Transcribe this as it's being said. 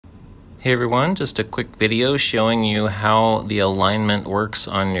Hey everyone, just a quick video showing you how the alignment works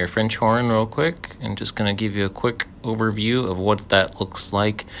on your French horn real quick, and just going to give you a quick overview of what that looks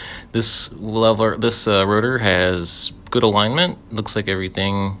like. This rotor has good alignment. Looks like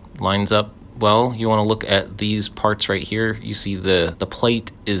everything lines up well. You want to look at these parts right here. You see the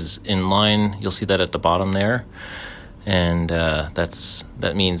plate is in line. You'll see that at the bottom there, and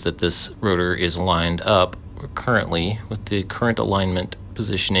that means that this rotor is lined up currently with the current alignment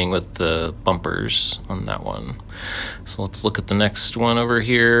positioning with the bumpers on that one. So let's look at the next one over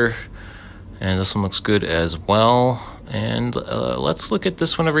here, and this one looks good as well. And let's look at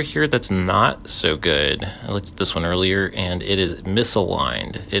this one over here that's not so good. I looked at this one earlier and it is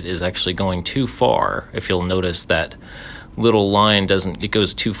misaligned. It is actually going too far. If you'll notice, that little line it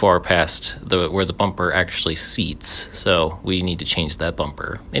goes too far past where the bumper actually seats. So we need to change that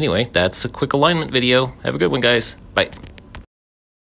bumper. Anyway, that's a quick alignment video. Have a good one, guys. Bye.